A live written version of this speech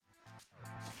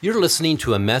You're listening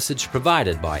to a message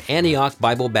provided by Antioch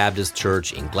Bible Baptist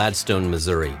Church in Gladstone,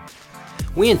 Missouri.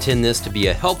 We intend this to be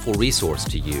a helpful resource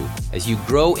to you as you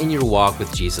grow in your walk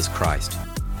with Jesus Christ.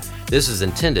 This is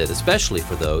intended especially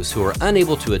for those who are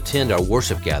unable to attend our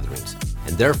worship gatherings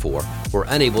and therefore were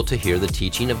unable to hear the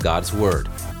teaching of God's Word.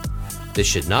 This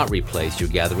should not replace your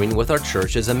gathering with our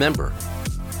church as a member.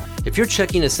 If you're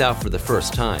checking us out for the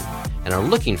first time and are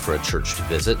looking for a church to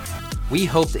visit, we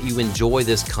hope that you enjoy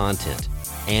this content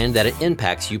and that it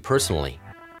impacts you personally.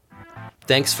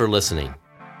 Thanks for listening.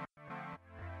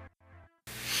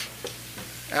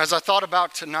 As I thought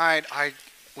about tonight, I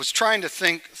was trying to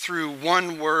think through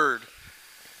one word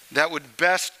that would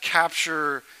best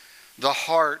capture the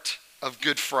heart of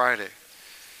Good Friday.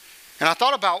 And I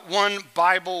thought about one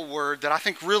Bible word that I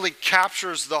think really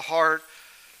captures the heart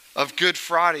of Good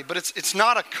Friday, but it's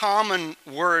not a common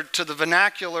word to the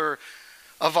vernacular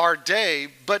of our day,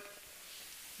 but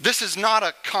this is not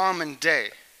a common day,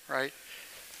 right?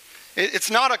 It's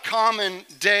not a common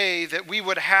day that we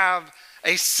would have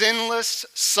a sinless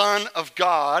Son of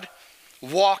God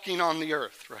walking on the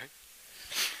earth, right?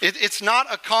 It's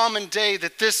not a common day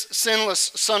that this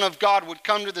sinless Son of God would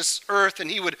come to this earth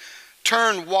and he would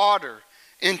turn water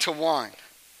into wine.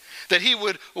 That he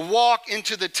would walk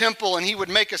into the temple and he would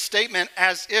make a statement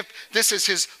as if this is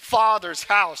his Father's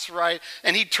house, right?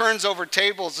 And he turns over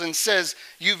tables and says,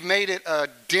 "You've made it a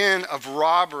den of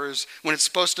robbers when it's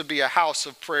supposed to be a house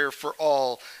of prayer for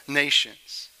all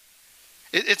nations."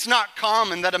 It's not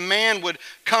common that a man would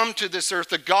come to this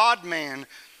earth, a God-man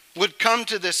would come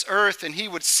to this earth and he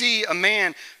would see a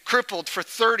man crippled for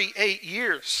 38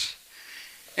 years.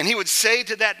 And he would say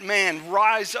to that man,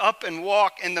 "Rise up and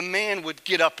walk," and the man would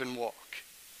get up and walk.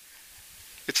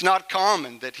 It's not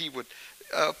common that he would,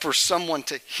 for someone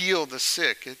to heal the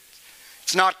sick.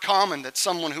 It's not common that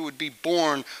someone who would be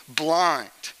born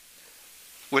blind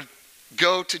would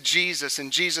go to Jesus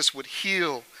and Jesus would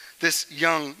heal this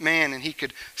young man and he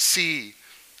could see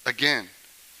again.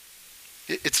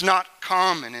 It's not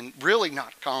common, and really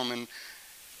not common,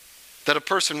 that a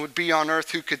person would be on earth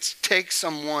who could take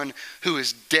someone who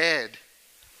is dead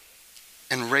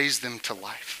and raise them to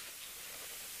life.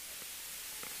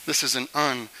 This is an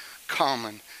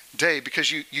uncommon day because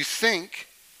you think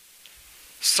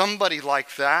somebody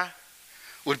like that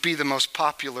would be the most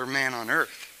popular man on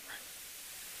earth.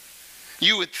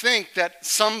 You would think that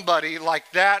somebody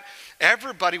like that,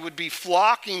 everybody would be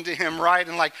flocking to him, right?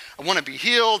 And like, I want to be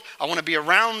healed. I want to be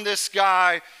around this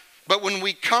guy. But when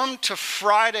we come to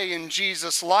Friday in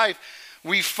Jesus' life,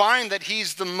 we find that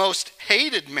he's the most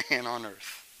hated man on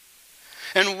earth.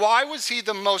 And why was he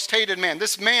the most hated man?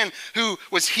 This man who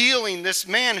was healing, this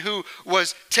man who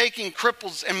was taking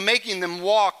cripples and making them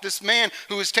walk, this man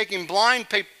who was taking blind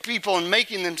people and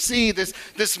making them see,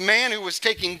 this man who was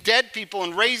taking dead people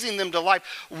and raising them to life.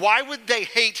 Why would they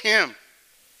hate him?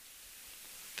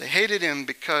 They hated him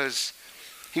because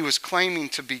he was claiming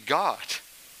to be God.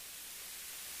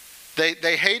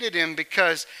 They hated him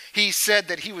because he said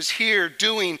that he was here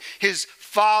doing his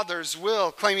Father's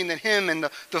will, claiming that him and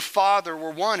the Father were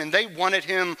one, and they wanted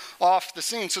him off the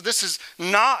scene. So this is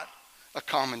not a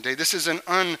common day. This is an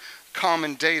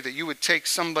uncommon day that you would take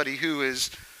somebody who is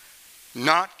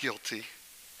not guilty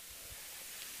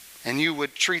and you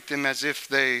would treat them as if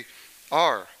they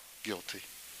are guilty.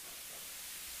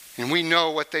 And we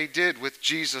know what they did with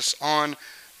Jesus on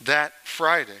that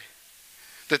Friday.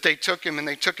 That they took him and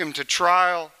they took him to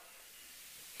trial.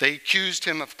 They accused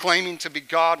him of claiming to be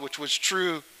God, which was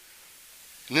true.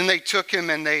 And then they took him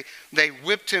and they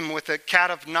whipped him with a cat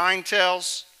of nine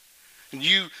tails. And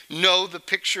you know the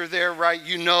picture there, right?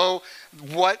 You know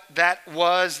what that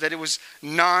was, that it was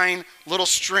 9 little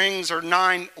strings or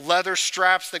 9 leather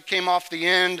straps that came off the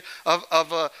end of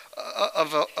a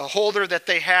holder that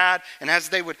they had. And as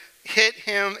they would hit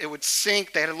him, it would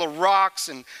sink. They had little rocks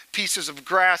and pieces of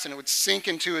grass, and it would sink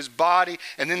into his body,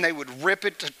 and then they would rip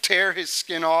it to tear his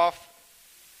skin off.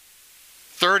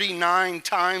 39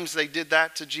 times they did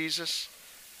that to Jesus.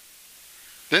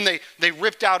 Then they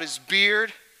ripped out his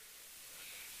beard.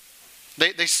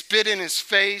 They spit in his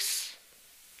face.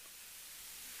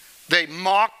 They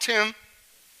mocked him.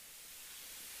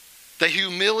 They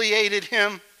humiliated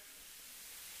him.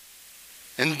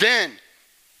 And then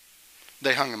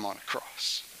they hung him on a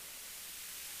cross.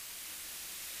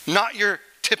 Not your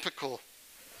typical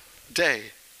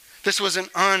day. This was an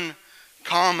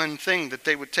uncommon thing that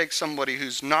they would take somebody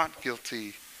who's not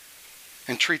guilty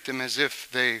and treat them as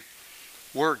if they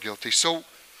were guilty. So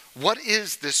what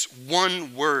is this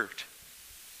one word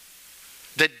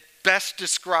that best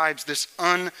describes this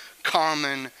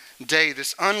uncommon day,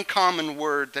 this uncommon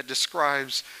word that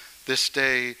describes this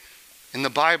day In the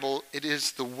Bible, it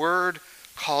is the word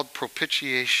called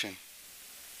propitiation.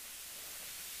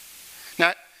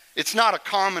 Now, it's not a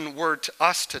common word to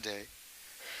us today,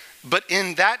 but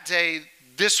in that day,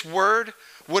 this word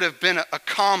would have been a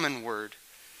common word,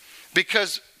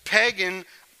 because pagan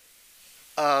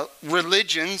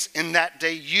religions in that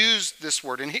day used this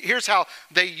word. And here's how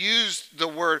they used the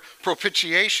word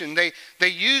propitiation. They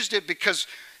used it because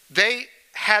they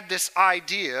had this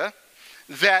idea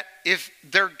that if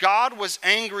their God was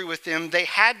angry with them, they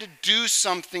had to do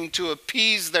something to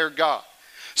appease their God.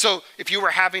 So if you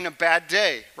were having a bad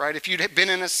day, right? If you'd been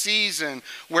in a season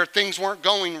where things weren't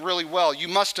going really well, you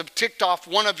must have ticked off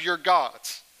one of your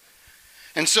gods.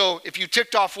 And so if you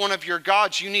ticked off one of your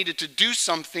gods, you needed to do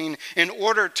something in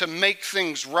order to make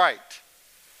things right.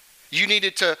 You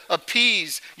needed to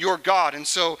appease your God. And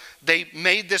so they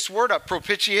made this word up,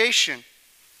 propitiation,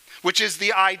 which is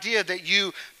the idea that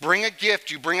you bring a gift,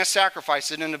 you bring a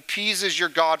sacrifice, and it appeases your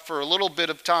God for a little bit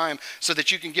of time so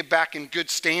that you can get back in good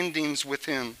standings with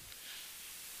him.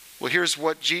 Well, here's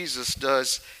what Jesus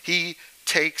does. He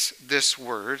takes this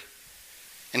word,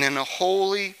 and in a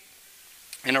holy,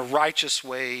 in a righteous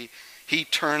way, he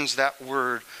turns that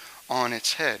word on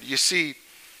its head. You see,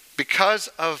 because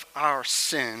of our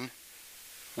sin,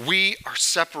 we are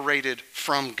separated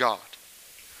from God.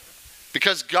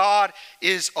 Because God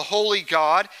is a holy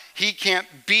God, he can't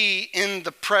be in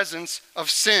the presence of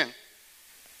sin.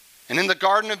 And in the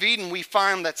Garden of Eden, we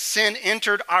find that sin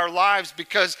entered our lives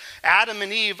because Adam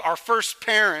and Eve, our first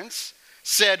parents,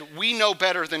 said, we know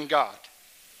better than God.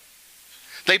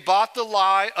 They bought the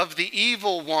lie of the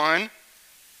evil one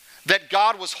that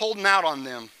God was holding out on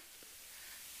them,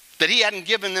 that he hadn't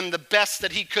given them the best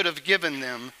that he could have given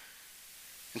them.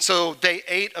 And so they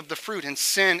ate of the fruit, and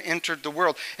sin entered the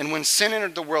world. And when sin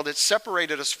entered the world, it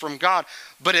separated us from God.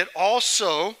 But it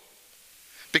also,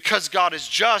 because God is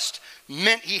just,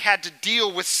 meant he had to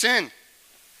deal with sin.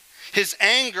 His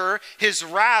anger, his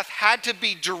wrath had to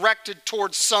be directed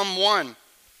towards someone.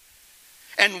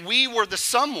 And we were the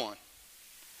someone.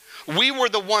 We were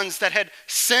the ones that had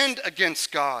sinned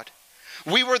against God.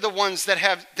 We were the ones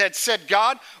that said,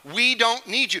 God, we don't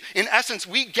need you. In essence,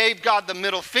 we gave God the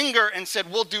middle finger and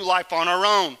said, we'll do life on our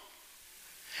own.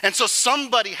 And so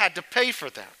somebody had to pay for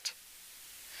that.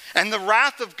 And the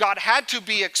wrath of God had to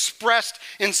be expressed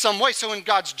in some way. So in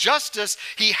God's justice,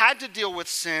 he had to deal with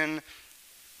sin.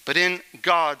 But in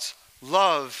God's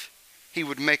love, he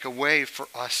would make a way for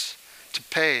us to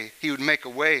pay. He would make a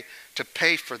way to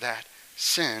pay for that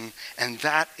sin. And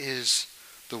that is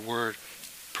the word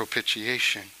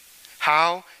propitiation.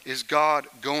 How is God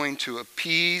going to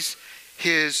appease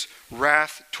his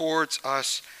wrath towards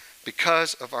us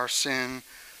because of our sin?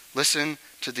 Listen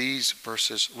to these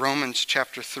verses. Romans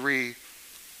chapter 3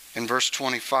 and verse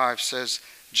 25 says,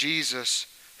 Jesus,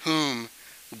 whom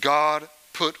God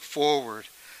put forward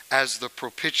as the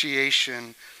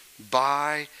propitiation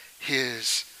by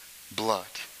his blood.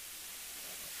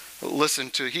 Listen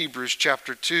to Hebrews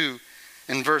chapter 2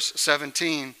 and verse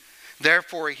 17.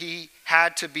 Therefore he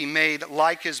had to be made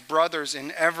like his brothers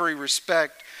in every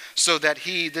respect, so that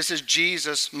he, this is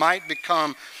Jesus, might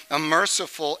become a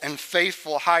merciful and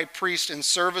faithful high priest in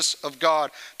service of God.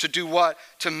 To do what?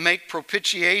 To make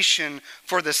propitiation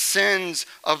for the sins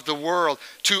of the world.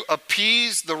 To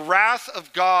appease the wrath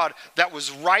of God that was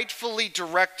rightfully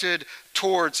directed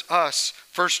towards us.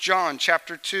 1 John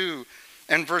chapter 2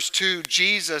 and verse 2,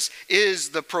 Jesus is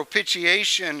the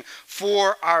propitiation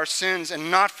for our sins, and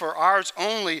not for ours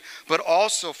only, but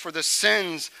also for the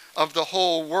sins of the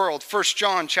whole world. 1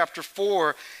 John chapter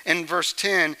 4 and verse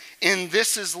 10, in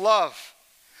this is love,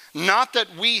 not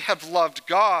that we have loved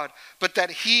God, but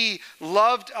that he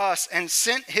loved us and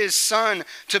sent his Son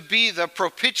to be the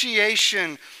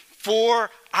propitiation for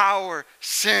our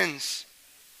sins.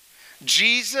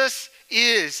 Jesus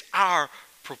is our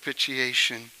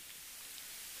propitiation.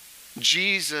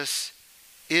 Jesus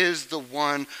is the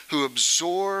one who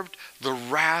absorbed the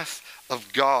wrath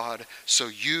of God so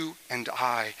you and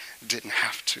I didn't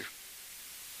have to.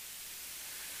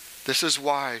 This is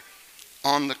why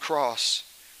on the cross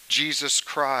Jesus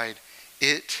cried,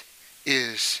 "It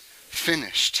is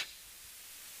finished."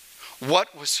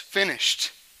 What was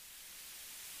finished?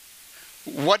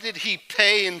 What did he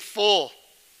pay in full?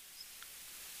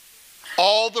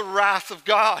 All the wrath of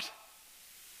God.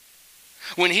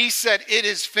 When he said, "It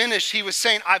is finished," he was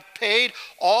saying, I've paid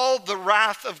all the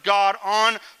wrath of God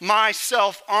on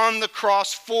myself on the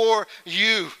cross for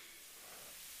you.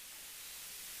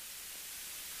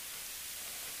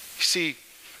 You see,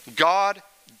 God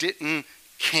didn't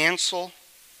cancel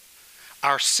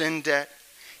our sin debt.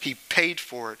 He paid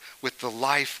for it with the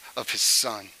life of his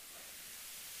Son.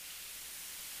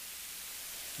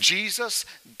 Jesus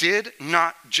did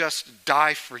not just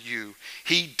die for you.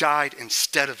 He died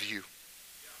instead of you.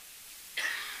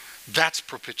 That's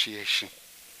propitiation.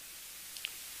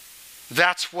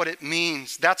 That's what it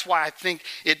means. That's why I think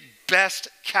it best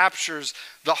captures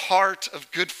the heart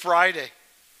of Good Friday.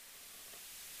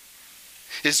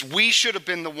 Is we should have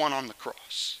been the one on the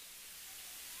cross.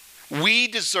 We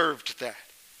deserved that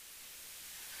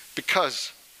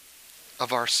because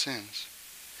of our sins.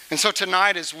 And so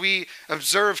tonight, as we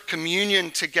observe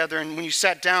communion together, and when you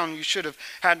sat down, you should have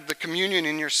had the communion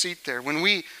in your seat there. When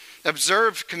we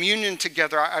observe communion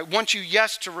together, I want you,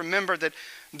 yes, to remember that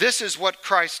this is what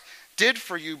Christ did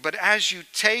for you. But as you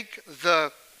take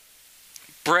the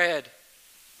bread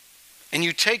and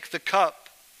you take the cup,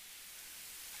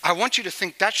 I want you to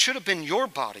think that should have been your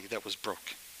body that was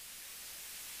broken.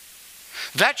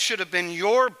 That should have been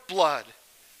your blood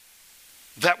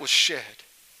that was shed.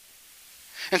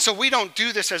 And so we don't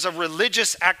do this as a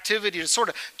religious activity to sort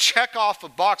of check off a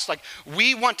box. Like,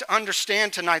 we want to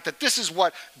understand tonight that this is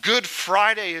what Good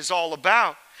Friday is all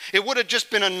about. It would have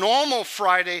just been a normal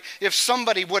Friday if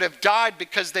somebody would have died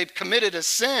because they've committed a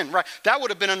sin, right? That would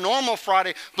have been a normal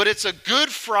Friday, but it's a Good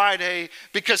Friday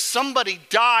because somebody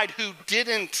died who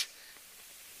didn't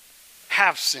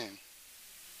have sin,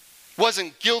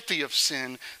 wasn't guilty of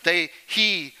sin.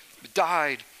 He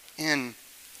died in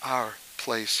our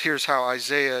place. Here's how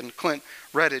Isaiah, and Clint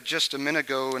read it just a minute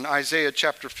ago in Isaiah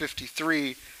chapter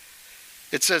 53.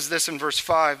 It says this in verse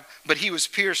 5, but he was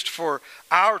pierced for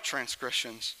our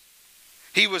transgressions.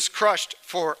 He was crushed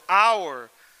for our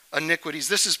iniquities.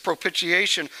 This is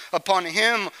propitiation. Upon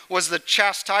him was the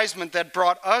chastisement that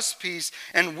brought us peace,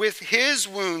 and with his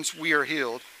wounds we are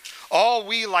healed. All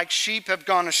we like sheep have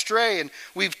gone astray, and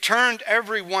we've turned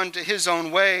everyone to his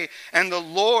own way, and the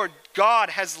Lord God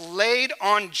has laid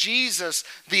on Jesus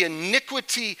the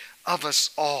iniquity of us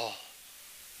all.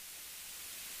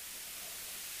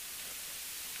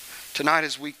 Tonight,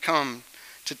 as we come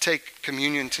to take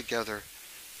communion together,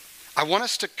 I want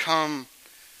us to come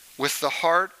with the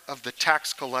heart of the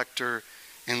tax collector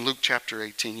in Luke chapter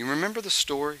 18. You remember the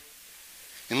story?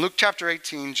 In Luke chapter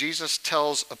 18, Jesus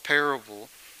tells a parable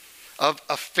of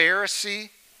a Pharisee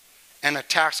and a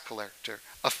tax collector.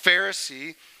 A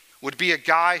Pharisee would be a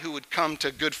guy who would come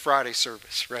to Good Friday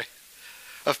service, right?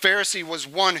 A Pharisee was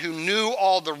one who knew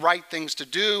all the right things to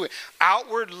do,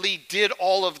 outwardly did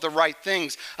all of the right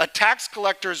things. A tax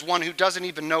collector is one who doesn't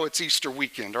even know it's Easter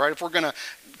weekend, all right? If we're going to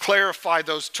clarify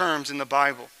those terms in the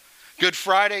Bible. Good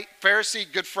Friday, Pharisee,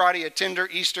 Good Friday attender,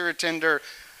 Easter attender.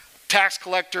 Tax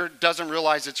collector doesn't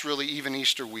realize it's really even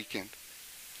Easter weekend.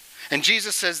 And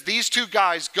Jesus says these two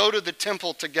guys go to the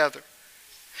temple together.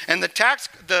 And the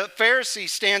Pharisee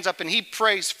stands up and he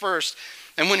prays first.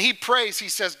 And when he prays, he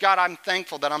says, God, I'm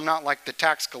thankful that I'm not like the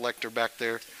tax collector back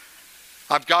there.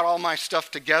 I've got all my stuff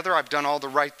together. I've done all the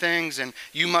right things. And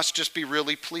you must just be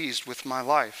really pleased with my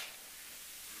life.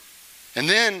 And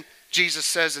then Jesus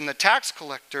says, and the tax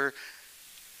collector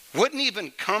wouldn't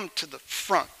even come to the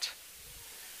front.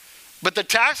 But the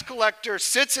tax collector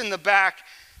sits in the back,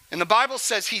 and the Bible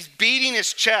says he's beating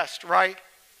his chest, right?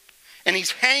 And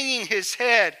he's hanging his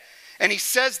head. And he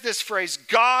says this phrase,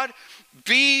 God,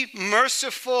 be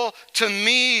merciful to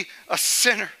me, a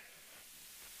sinner.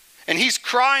 And he's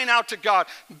crying out to God,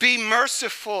 be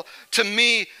merciful to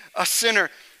me, a sinner.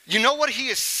 You know what he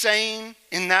is saying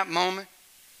in that moment?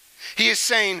 He is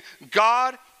saying,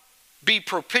 God, be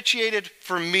propitiated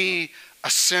for me, a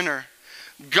sinner.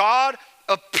 God,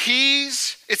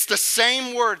 appease, it's the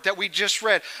same word that we just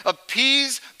read,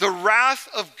 appease the wrath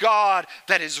of God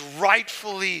that is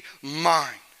rightfully mine.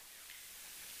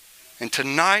 And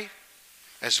tonight,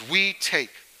 as we take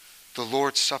the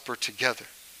Lord's Supper together,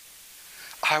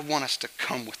 I want us to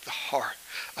come with the heart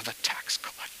of a tax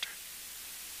collector.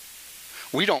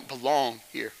 We don't belong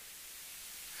here.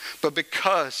 But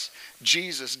because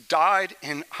Jesus died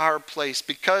in our place,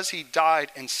 because he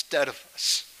died instead of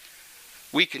us,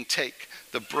 we can take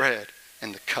the bread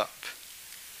and the cup,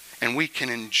 and we can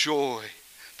enjoy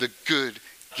the good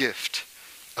gift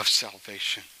of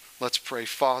salvation. Let's pray.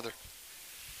 Father,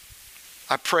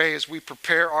 I pray as we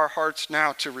prepare our hearts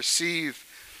now to receive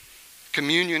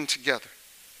communion together,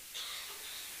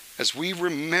 as we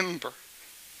remember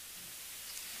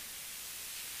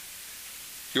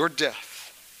your death,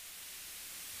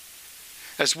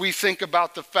 as we think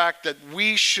about the fact that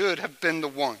we should have been the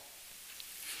one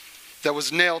that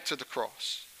was nailed to the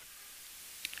cross.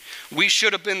 We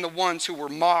should have been the ones who were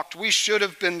mocked. We should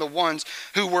have been the ones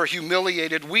who were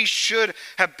humiliated. We should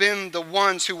have been the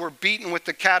ones who were beaten with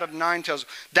the cat of nine tails.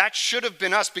 That should have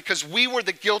been us because we were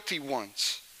the guilty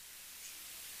ones.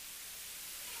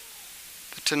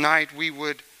 But tonight we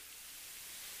would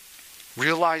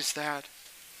realize that,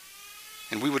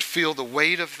 and we would feel the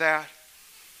weight of that,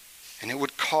 and it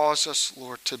would cause us,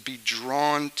 Lord, to be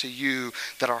drawn to you,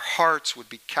 that our hearts would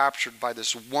be captured by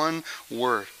this one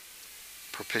word,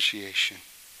 propitiation.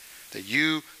 That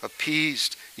you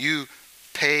appeased, you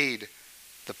paid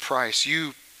the price.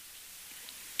 You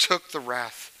took the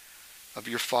wrath of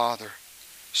your Father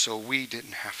so we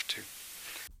didn't have to.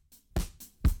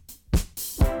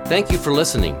 Thank you for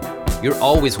listening. You're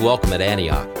always welcome at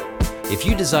Antioch. If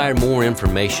you desire more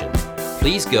information,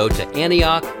 please go to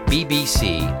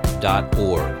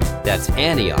AntiochBBC.org. That's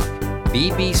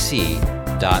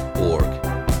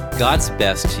AntiochBBC.org. God's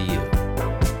best to you.